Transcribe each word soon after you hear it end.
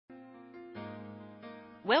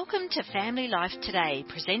Welcome to Family Life Today,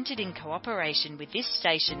 presented in cooperation with this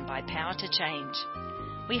station by Power to Change.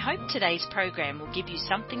 We hope today's program will give you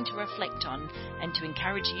something to reflect on and to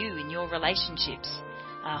encourage you in your relationships.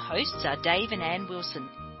 Our hosts are Dave and Ann Wilson.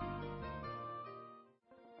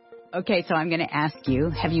 Okay, so I'm going to ask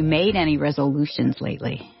you, have you made any resolutions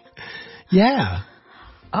lately? Yeah.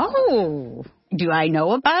 Oh, do I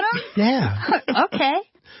know about them? Yeah. Okay.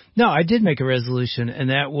 No, I did make a resolution,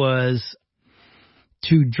 and that was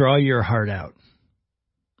to draw your heart out.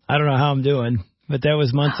 I don't know how I'm doing, but that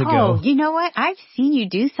was months ago. Oh, you know what? I've seen you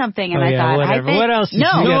do something, and I thought, whatever. What else did you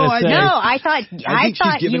gotta say? No, I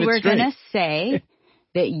thought you were straight. going to say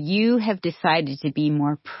that you have decided to be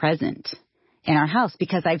more present in our house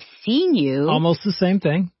because I've seen you. Almost the same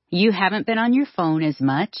thing. You haven't been on your phone as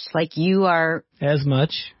much, like you are. As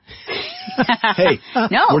much. Hey,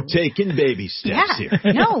 no. We're taking baby steps here.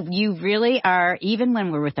 No, you really are. Even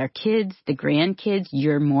when we're with our kids, the grandkids,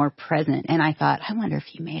 you're more present. And I thought, I wonder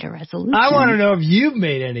if you made a resolution. I want to know if you've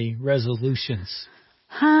made any resolutions.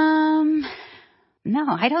 No,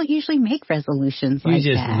 I don't usually make resolutions like that.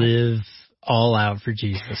 You just live all out for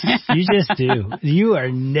Jesus. You just do. You are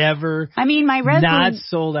never not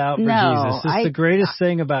sold out for Jesus. It's the greatest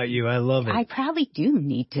thing about you. I love it. I probably do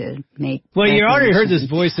need to make Well, you already heard this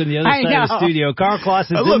voice on the other side of the studio. Karl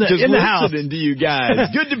Clauson is in the house. Listening to you guys.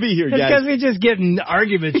 Good to be here, guys. Because we just get in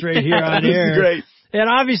arguments right here on air. This is great. And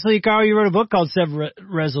obviously, Karl, you wrote a book called Seven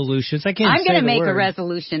Resolutions. I'm going to make a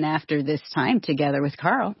resolution after this time together with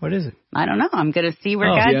Karl. What is it? I don't know. I'm going to see where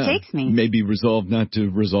God takes me. Maybe resolve not to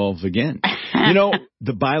resolve again. You know,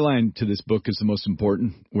 the byline to this book is the most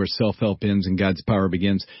important, where self-help ends and God's power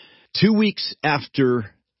begins. 2 weeks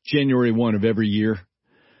after January 1 of every year,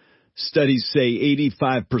 studies say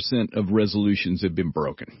 85% of resolutions have been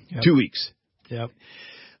broken. Yep. 2 weeks. Yep.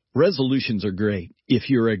 Resolutions are great if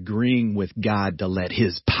you're agreeing with God to let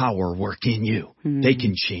His power work in you. Mm-hmm. They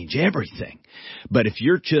can change everything. But if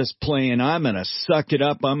you're just playing, I'm going to suck it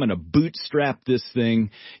up, I'm going to bootstrap this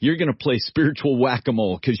thing, you're going to play spiritual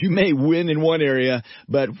whack-a-mole because you may win in one area,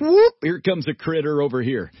 but whoop, here comes a critter over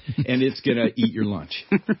here, and it's going to eat your lunch.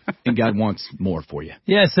 And God wants more for you.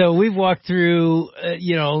 Yeah, so we've walked through,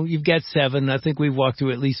 you've got 7. I think we've walked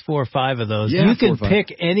through at least 4 or 5 of those. Yeah, you can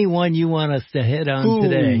pick any one you want us to hit on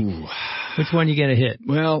today. Which one you going to hit?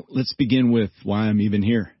 Well, let's begin with why I'm even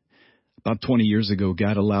here. About 20 years ago,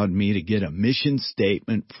 God allowed me to get a mission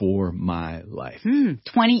statement for my life. 20,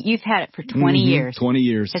 you've had it for 20 years. 20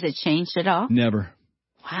 years. Has it changed at all? Never.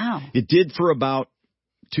 Wow. It did for about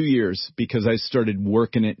 2 years because I started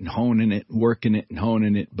working it and honing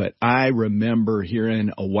it. But I remember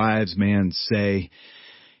hearing a wise man say,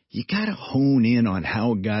 you got to hone in on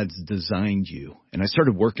how God's designed you. And I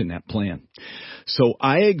started working that plan. So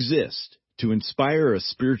I exist to inspire a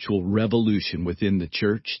spiritual revolution within the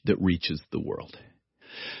church that reaches the world.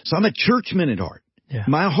 So I'm a churchman at heart. Yeah.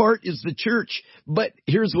 My heart is the church. But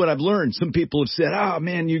here's what I've learned. Some people have said, oh,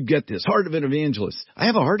 man, you get this heart of an evangelist. I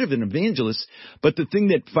have a heart of an evangelist. But the thing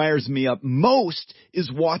that fires me up most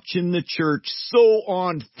is watching the church so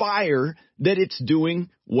on fire that it's doing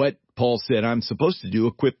what Paul said I'm supposed to do,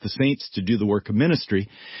 equip the saints to do the work of ministry,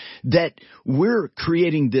 that we're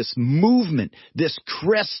creating this movement, this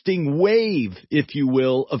cresting wave, if you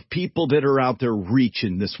will, of people that are out there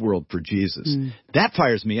reaching this world for Jesus. That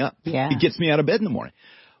fires me up. Yeah. It gets me out of bed in the morning.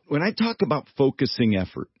 When I talk about focusing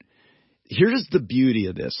effort, here's the beauty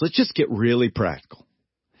of this. Let's just get really practical.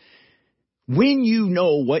 When you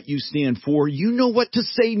know what you stand for, you know what to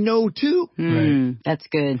say no to. Right. That's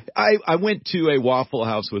good. I went to a Waffle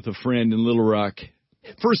House with a friend in Little Rock.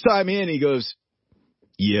 First time in, he goes,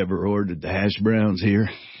 you ever ordered the hash browns here?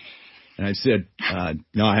 And I said,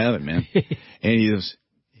 no, I haven't, man. And he goes,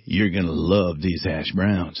 you're going to love these hash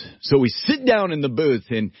browns. So we sit down in the booth,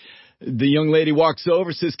 and the young lady walks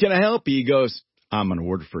over, says, can I help you? He goes, I'm going to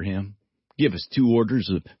order for him. Give us 2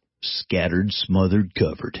 orders of scattered, smothered,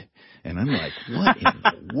 covered. And I'm like, what in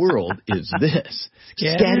the world is this?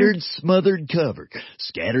 Scattered, smothered, covered.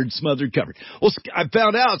 Scattered, smothered, covered. Well, I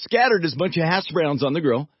found out scattered is a bunch of hash browns on the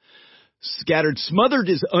grill. Scattered, smothered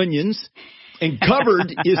is onions. And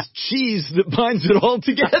covered is cheese that binds it all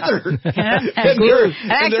together. That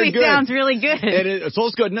actually sounds really good. And it's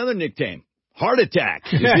also got another nickname. Heart attack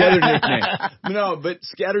is the other nickname. No, but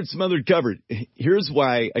scattered, smothered, covered. Here's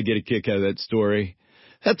why I get a kick out of that story.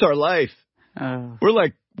 That's our life. Oh. We're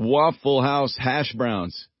like Waffle House hash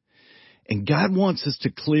browns. And God wants us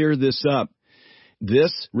to clear this up.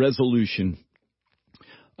 This resolution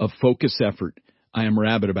of focus effort, I am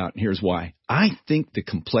rabid about, and here's why. I think the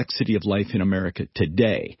complexity of life in America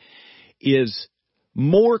today is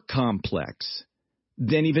more complex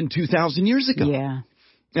than even 2,000 years ago. Yeah.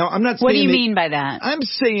 Now, I'm not saying... What do you mean by that? I'm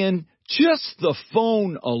saying just the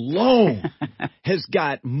phone alone has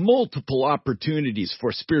got multiple opportunities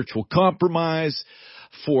for spiritual compromise,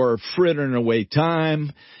 for frittering away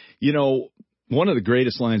time. You know, one of the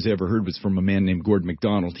greatest lines I ever heard was from a man named Gordon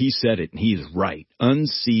MacDonald. He said it, and he is right.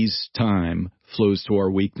 Unseized time flows to our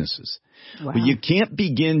weaknesses. Wow. But you can't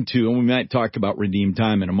begin to, and we might talk about redeemed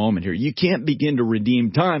time in a moment here, you can't begin to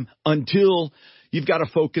redeem time until you've got a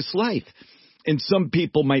focused life. And some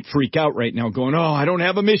people might freak out right now going, oh, I don't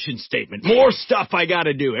have a mission statement. More stuff I got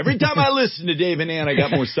to do. Every time I listen to Dave and Ann, I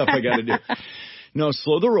got more stuff I got to do. No,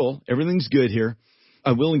 slow the roll. Everything's good here.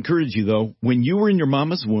 I will encourage you, though, when you were in your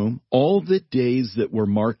mama's womb, all the days that were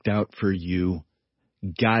marked out for you,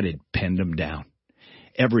 God had penned them down.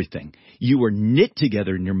 Everything. You were knit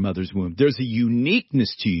together in your mother's womb. There's a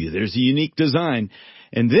uniqueness to you. There's a unique design.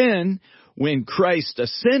 And then when Christ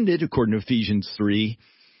ascended, according to Ephesians 3,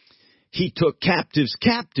 he took captives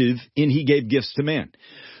captive and he gave gifts to man.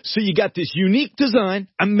 So you got this unique design.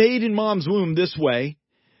 I'm made in mom's womb this way.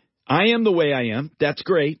 I am the way I am. That's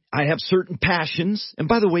great. I have certain passions. And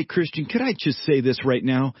by the way, Christian, could I just say this right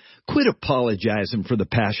now? Quit apologizing for the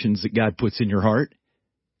passions that God puts in your heart.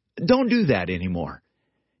 Don't do that anymore.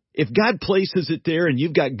 If God places it there and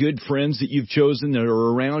you've got good friends that you've chosen that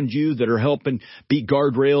are around you that are helping be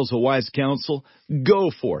guardrails of wise counsel,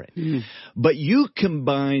 go for it. But you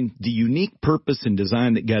combine the unique purpose and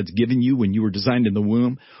design that God's given you when you were designed in the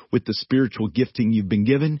womb with the spiritual gifting you've been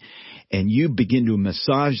given, and you begin to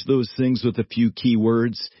massage those things with a few key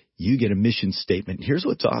words, you get a mission statement. Here's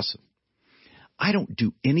what's awesome. I don't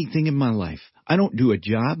do anything in my life. I don't do a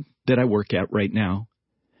job that I work at right now.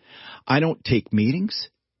 I don't take meetings.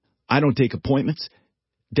 I don't take appointments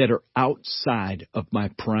that are outside of my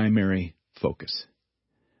primary focus.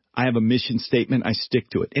 I have a mission statement. I stick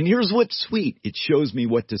to it. And here's what's sweet. It shows me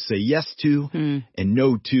what to say yes to and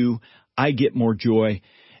no to. I get more joy.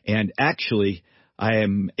 And actually, I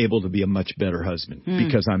am able to be a much better husband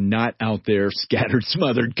because I'm not out there scattered,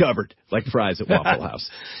 smothered, covered like fries at Waffle House.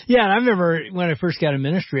 Yeah, and I remember when I first got in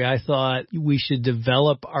ministry, I thought we should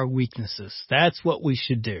develop our weaknesses. That's what we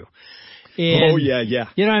should do. And, yeah.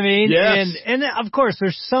 You know what I mean? Yes. And of course,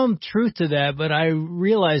 there's some truth to that, but I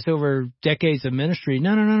realized over decades of ministry,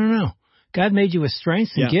 no. God made you with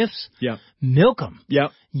strengths and gifts. Yeah. Milk them. Yeah.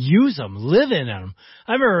 Use them. Live in them.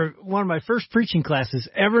 I remember one of my first preaching classes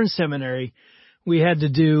ever in seminary, we had to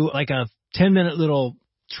do like a 10-minute little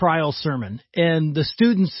trial sermon, and the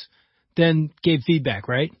students then gave feedback,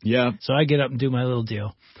 right? Yeah. So I get up and do my little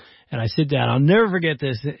deal, and I sit down. I'll never forget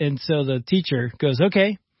this. And so the teacher goes,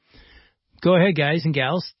 okay, go ahead, guys and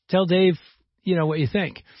gals. Tell Dave, what you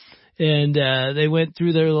think. And they went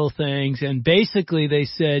through their little things, and basically they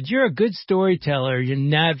said, you're a good storyteller. You're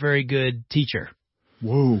not a very good teacher.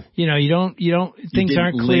 Whoa. You don't, things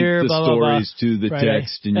aren't clear, link the blah, blah, blah. stories to the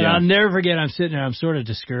text. And I'll never forget, I'm sitting there, I'm sort of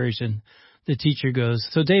discouraged, and the teacher goes,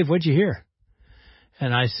 so Dave, what'd you hear?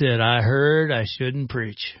 And I said, I heard I shouldn't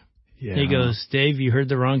preach. Yeah. He goes, Dave, you heard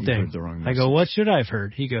the wrong thing. Heard the wrong message. I go, what should I have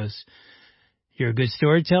heard? He goes, you're a good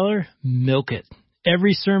storyteller, milk it.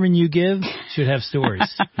 Every sermon you give should have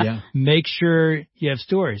stories. Yeah. Make sure you have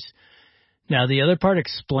stories. Now, the other part,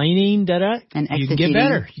 explaining, and you can get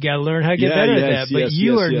better. You got to learn how to get better at that. But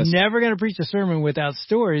you are yes. never going to preach a sermon without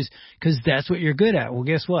stories because that's what you're good at. Well,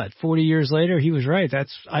 guess what? 40 years later, he was right.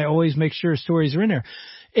 I always make sure stories are in there.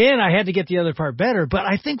 And I had to get the other part better. But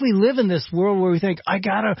I think we live in this world where we think, I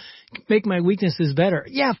got to make my weaknesses better.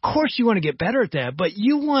 Yeah, of course you want to get better at that. But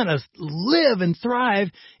you want to live and thrive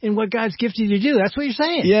in what God's gifted you to do. That's what you're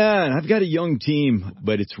saying. Yeah, and I've got a young team,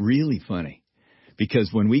 but it's really funny because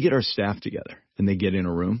when we get our staff together and they get in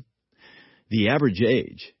a room, the average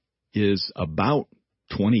age is about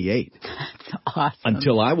 28. That's awesome.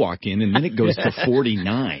 Until I walk in, and then it goes to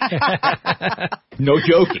 49. No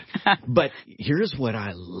joking. But here's what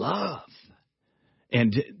I love.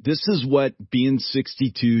 And this is what being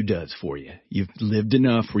 62 does for you. You've lived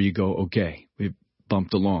enough where you go, okay, we've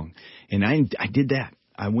bumped along. And I did that.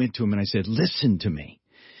 I went to him and I said, listen to me.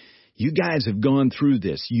 You guys have gone through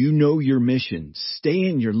this. You know your mission. Stay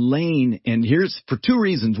in your lane. And here's for two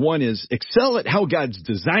reasons. One is excel at how God's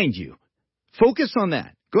designed you. Focus on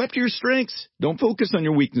that. Go after your strengths. Don't focus on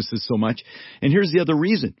your weaknesses so much. And here's the other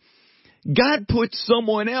reason. God put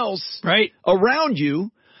someone else around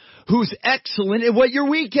you who's excellent at what you're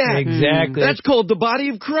weak at. Exactly. That's called the body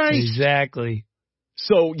of Christ. Exactly.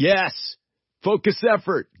 So, yes, focus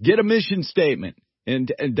effort. Get a mission statement.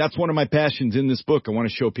 And that's one of my passions in this book. I want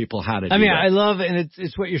to show people how to do that. I love, and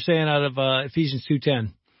it's what you're saying out of Ephesians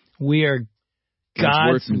 2:10. We are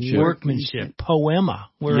God's workmanship, poema.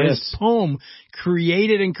 We're His poem,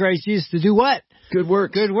 created in Christ Jesus to do what? Good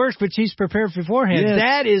works. Good works, but she's prepared beforehand. Yes.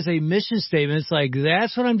 That is a mission statement. It's like,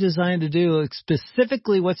 that's what I'm designed to do.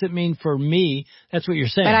 Specifically, what's it mean for me? That's what you're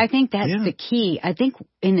saying. But I think that's the key. I think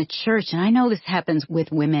in the church, and I know this happens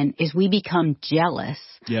with women, is we become jealous.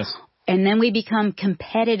 Yes. And then we become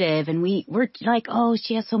competitive, and we're like, oh,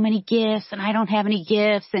 she has so many gifts and I don't have any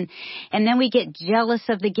gifts. And then we get jealous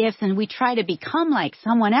of the gifts and we try to become like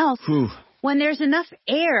someone else. Whew. When there's enough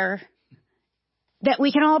air that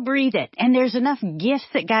we can all breathe it. And there's enough gifts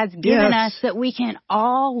that God's given us that we can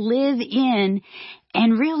all live in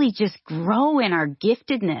and really just grow in our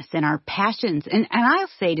giftedness and our passions. And I'll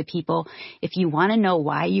say to people, if you want to know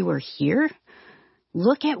why you are here,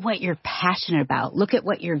 look at what you're passionate about. Look at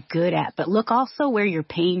what you're good at. But look also where your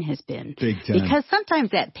pain has been. Big time. Because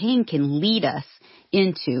sometimes that pain can lead us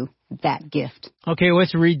into that gift. Okay,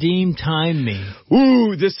 what's redeem time mean?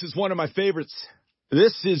 Ooh, this is one of my favorites.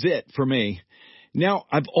 This is it for me. Now,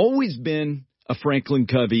 I've always been a Franklin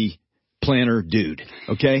Covey planner dude,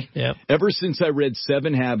 okay? Yep. Ever since I read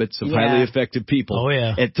 7 Habits of Highly Effective People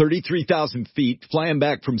at 33,000 feet, flying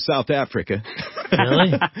back from South Africa.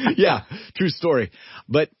 Really? Yeah, true story.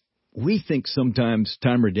 But we think sometimes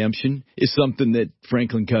time redemption is something that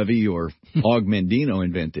Franklin Covey or Og Mandino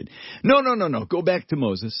invented. No. Go back to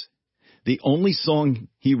Moses. The only song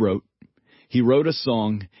he wrote a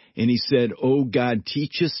song and he said, "Oh God,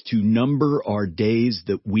 teach us to number our days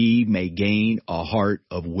that we may gain a heart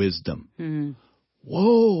of wisdom." Mm.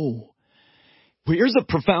 Whoa. Well, here's a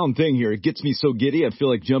profound thing here. It gets me so giddy, I feel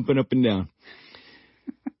like jumping up and down.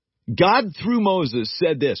 God, through Moses,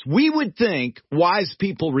 said this. We would think wise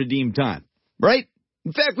people redeem time, right?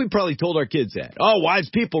 In fact, we probably told our kids that. Oh, wise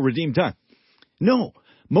people redeem time. No,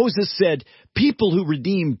 Moses said, people who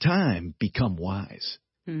redeem time become wise.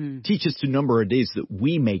 Teach us to number our days that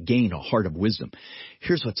we may gain a heart of wisdom.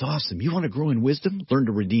 Here's what's awesome. You want to grow in wisdom? Learn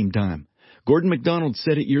to redeem time. Gordon MacDonald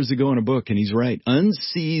said it years ago in a book, and he's right.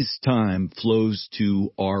 Unseized time flows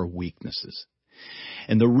to our weaknesses.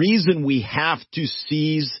 And the reason we have to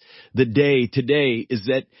seize the day today is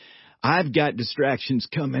that I've got distractions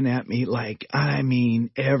coming at me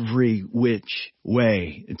every which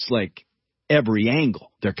way. It's like every angle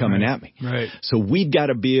they're coming at me. Right. So we've got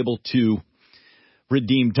to be able to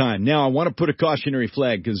redeem time. Now, I want to put a cautionary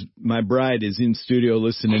flag because my bride is in studio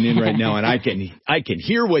listening in right now, and I can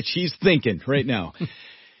hear what she's thinking right now.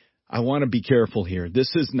 I want to be careful here. This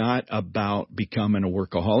is not about becoming a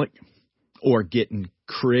workaholic or getting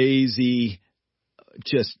crazy,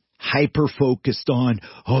 just hyper-focused on,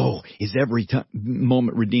 is every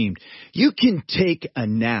moment redeemed? You can take a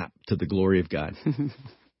nap to the glory of God.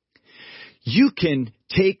 You can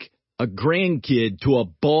take a grandkid to a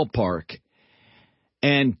ballpark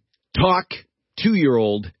and talk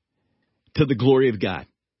 2-year-old to the glory of God.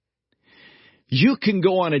 You can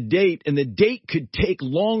go on a date, and the date could take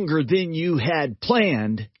longer than you had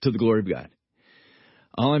planned to the glory of God.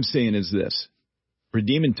 All I'm saying is this.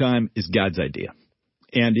 Redeeming time is God's idea.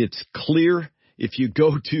 And it's clear if you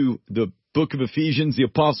go to the book of Ephesians, the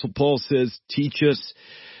Apostle Paul says, teach us,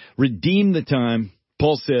 redeem the time.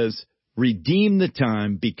 Paul says, redeem the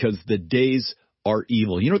time because the days are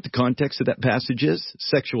evil. You know what the context of that passage is?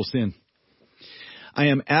 Sexual sin. I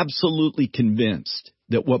am absolutely convinced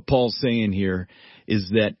that what Paul's saying here is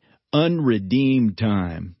that unredeemed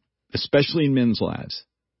time, especially in men's lives,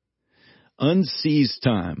 unseized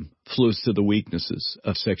time flows to the weaknesses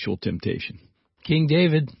of sexual temptation. King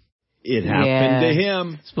David. It happened to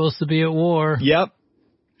him. Supposed to be at war. Yep.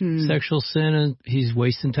 Sexual sin, and he's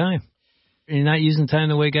wasting time. You're not using time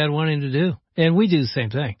the way God wanted him to do. And we do the same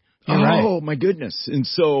thing. Oh, my goodness. And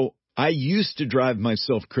so I used to drive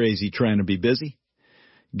myself crazy trying to be busy.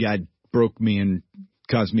 God broke me and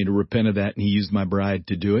caused me to repent of that, and he used my bride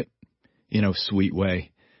to do it in a sweet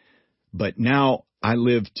way. But now I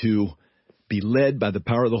live to be led by the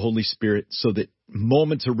power of the Holy Spirit so that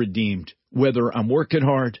moments are redeemed, whether I'm working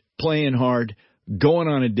hard, playing hard, going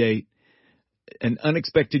on a date, an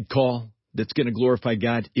unexpected call that's going to glorify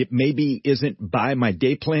God. It maybe isn't by my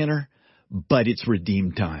day planner, but it's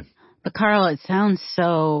redeemed time. But Karl, it sounds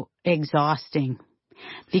so exhausting.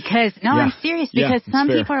 Because, I'm serious, because some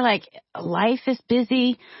people are like, life is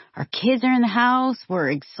busy, our kids are in the house, we're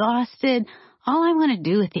exhausted. All I want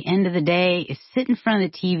to do at the end of the day is sit in front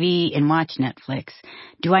of the TV and watch Netflix.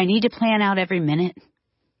 Do I need to plan out every minute?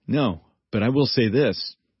 No, but I will say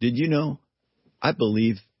this. Did you know? I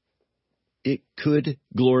believe it could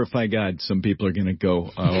glorify God. Some people are going to go,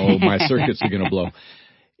 my circuits are going to blow.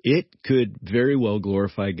 It could very well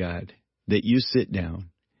glorify God that you sit down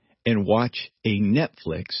and watch a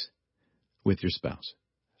Netflix with your spouse.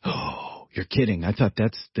 Oh, you're kidding. I thought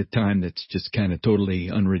that's the time that's just kind of totally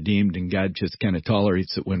unredeemed and God just kind of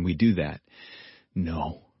tolerates it when we do that.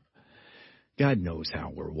 No. God knows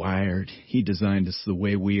how we're wired. He designed us the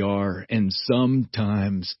way we are. And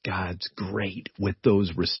sometimes God's great with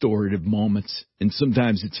those restorative moments. And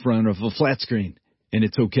sometimes it's in front of a flat screen. And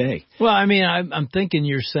it's okay. Well, I mean, I'm thinking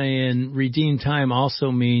you're saying redeemed time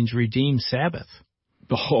also means redeemed Sabbath.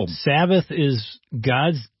 Oh. Sabbath is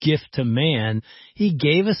God's gift to man. He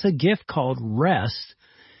gave us a gift called rest.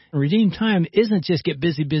 Redeemed time isn't just get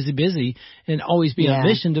busy, busy, busy and always be on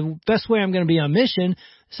mission. The best way I'm going to be on mission,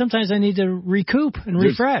 sometimes I need to recoup and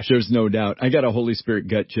refresh. There's no doubt. I got a Holy Spirit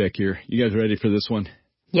gut check here. You guys ready for this one?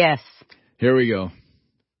 Yes. Here we go.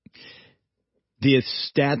 The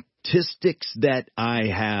statistics that I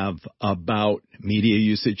have about media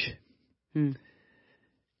usage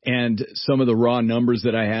and some of the raw numbers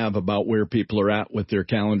that I have about where people are at with their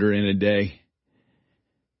calendar in a day,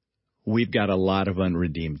 we've got a lot of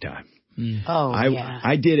unredeemed time.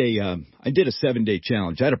 I did a 7-day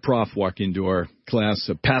challenge. I had a prof walk into our class,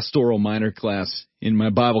 a pastoral minor class in my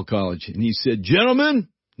Bible college, and he said, "Gentlemen,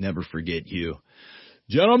 never forget you.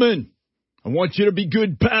 Gentlemen, I want you to be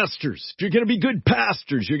good pastors. If you're going to be good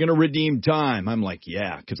pastors, you're going to redeem time." I'm like,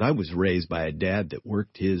 yeah, because I was raised by a dad that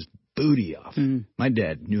worked his booty off. My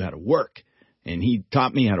dad knew how to work, and he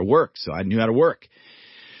taught me how to work, so I knew how to work.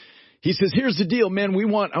 He says, "Here's the deal, man.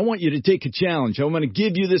 I want you to take a challenge. I want to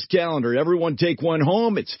give you this calendar. Everyone take one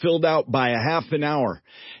home. It's filled out by a half an hour.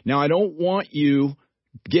 Now, I don't want you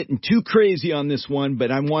getting too crazy on this one, but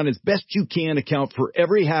I want as best you can account for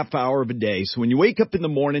every half hour of a day. So when you wake up in the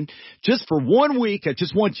morning, just for 1 week, I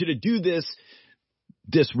just want you to do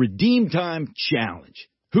this redeem time challenge.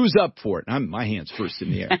 Who's up for it?" My hand's first in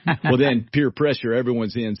the air. Well, then peer pressure,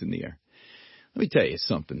 everyone's hands in the air. Let me tell you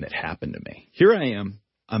something that happened to me. Here I am.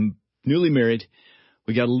 I'm newly married.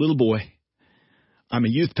 We got a little boy. I'm a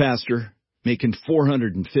youth pastor making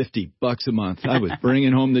 $450 a month. I was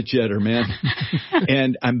bringing home the cheddar, man.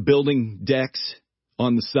 And I'm building decks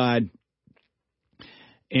on the side.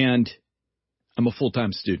 And I'm a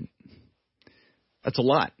full-time student. That's a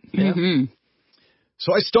lot. Mm-hmm.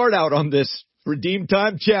 So I start out on this redeem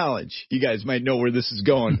time challenge. You guys might know where this is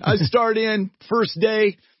going. I start in first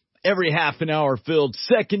day, every half an hour filled.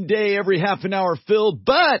 Second day, every half an hour filled.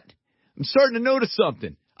 But I'm starting to notice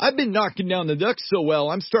something. I've been knocking down the ducks so well,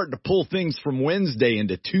 I'm starting to pull things from Wednesday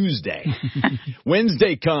into Tuesday.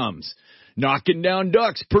 Wednesday comes, knocking down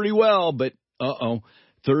ducks pretty well, but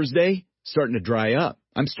Thursday, starting to dry up.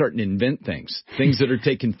 I'm starting to invent things that are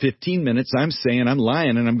taking 15 minutes. I'm saying I'm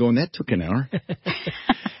lying, and I'm going, that took an hour.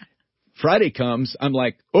 Friday comes, I'm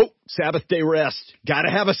like, Sabbath day rest. Got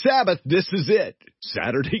to have a Sabbath. This is it.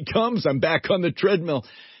 Saturday comes, I'm back on the treadmill.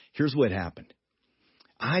 Here's what happened.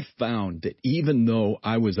 I found that even though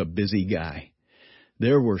I was a busy guy,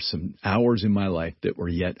 there were some hours in my life that were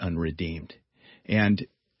yet unredeemed. And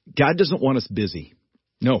God doesn't want us busy.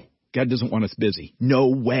 No, God doesn't want us busy. No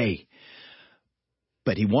way.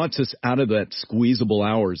 But he wants us out of that squeezable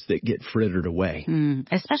hours that get frittered away.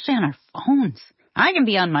 Especially on our phones. I can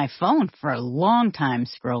be on my phone for a long time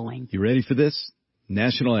scrolling. You ready for this?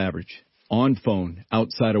 National average on phone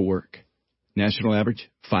outside of work. National average,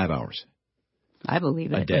 5 hours. I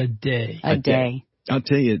believe it. A day. A day. I'll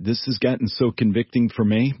tell you, this has gotten so convicting for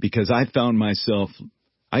me because I found myself,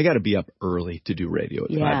 I got to be up early to do radio at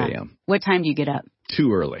 5 a.m. What time do you get up?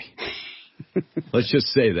 Too early. Let's just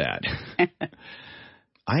say that.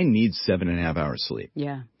 I need 7.5 hours sleep.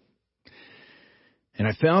 Yeah. And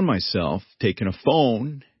I found myself taking a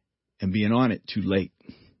phone and being on it too late.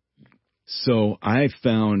 So I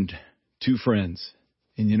found 2 friends,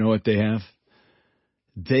 and you know what they have?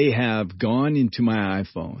 They have gone into my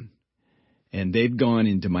iPhone, and they've gone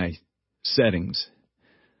into my settings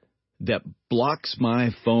that blocks my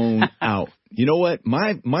phone out. You know what?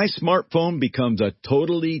 My smartphone becomes a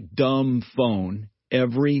totally dumb phone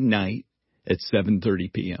every night at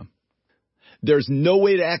 7:30 p.m. There's no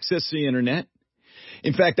way to access the internet.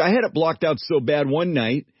 In fact, I had it blocked out so bad one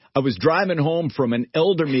night, I was driving home from an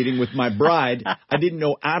elder meeting with my bride. I didn't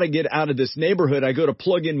know how to get out of this neighborhood. I go to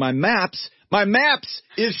plug in my maps. My maps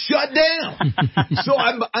is shut down. So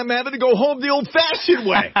I'm having to go home the old-fashioned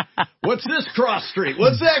way. What's this cross street?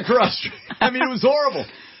 What's that cross street? I mean, it was horrible.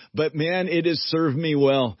 But, man, it has served me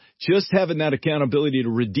well. Just having that accountability to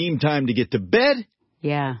redeem time to get to bed.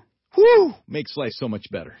 Yeah. Whew, makes life so much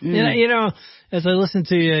better. You know, as I listened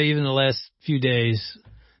to you even the last few days,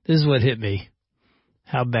 this is what hit me.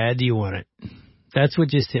 How bad do you want it? That's what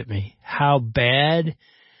just hit me. How bad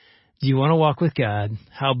do you want to walk with God?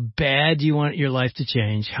 How bad do you want your life to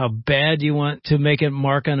change? How bad do you want to make a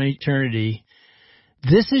mark on eternity?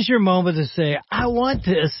 This is your moment to say, I want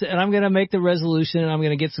this, and I'm going to make the resolution, and I'm going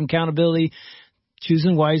to get some accountability,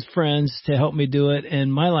 choosing wise friends to help me do it,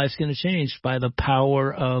 and my life's going to change by the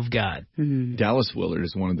power of God. Mm-hmm. Dallas Willard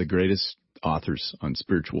is one of the greatest authors on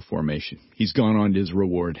spiritual formation. He's gone on to his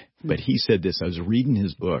reward, but he said this. I was reading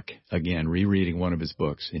his book, again, rereading one of his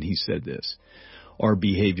books, and he said this: our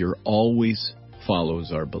behavior always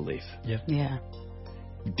follows our belief. Yeah.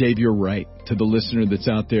 Dave, you're right. To the listener that's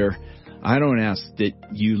out there, I don't ask that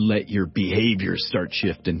you let your behavior start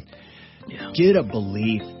shifting. Get a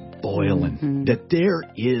belief boiling that there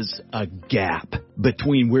is a gap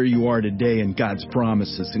between where you are today and God's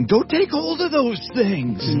promises. And go take hold of those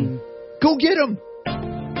things. Go get them.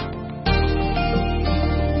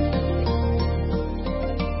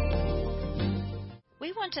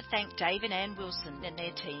 We want to thank Dave and Ann Wilson and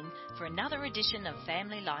their team for another edition of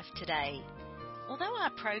Family Life Today. Although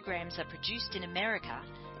our programs are produced in America,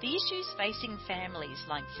 the issues facing families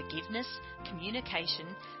like forgiveness, communication,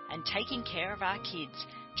 and taking care of our kids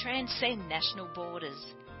transcend national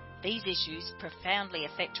borders. These issues profoundly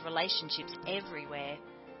affect relationships everywhere.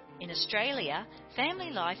 In Australia,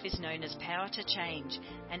 Family Life is known as Power to Change,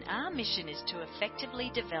 and our mission is to effectively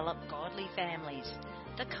develop godly families,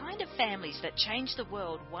 the kind of families that change the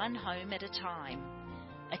world one home at a time.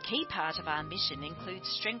 A key part of our mission includes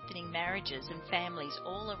strengthening marriages and families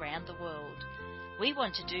all around the world. We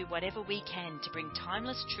want to do whatever we can to bring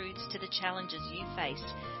timeless truths to the challenges you face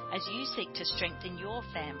as you seek to strengthen your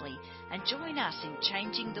family and join us in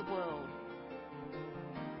changing the world.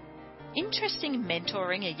 Interested in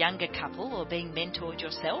mentoring a younger couple or being mentored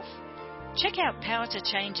yourself? Check out Power to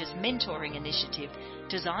Change's mentoring initiative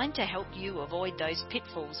designed to help you avoid those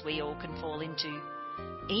pitfalls we all can fall into.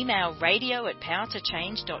 Email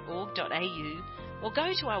radio@powertochange.org.au or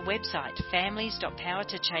go to our website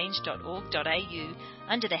families.powertochange.org.au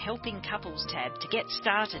under the Helping Couples tab to get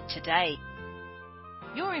started today.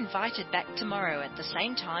 You're invited back tomorrow at the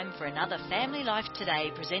same time for another Family Life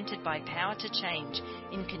Today presented by Power to Change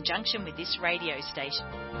in conjunction with this radio station.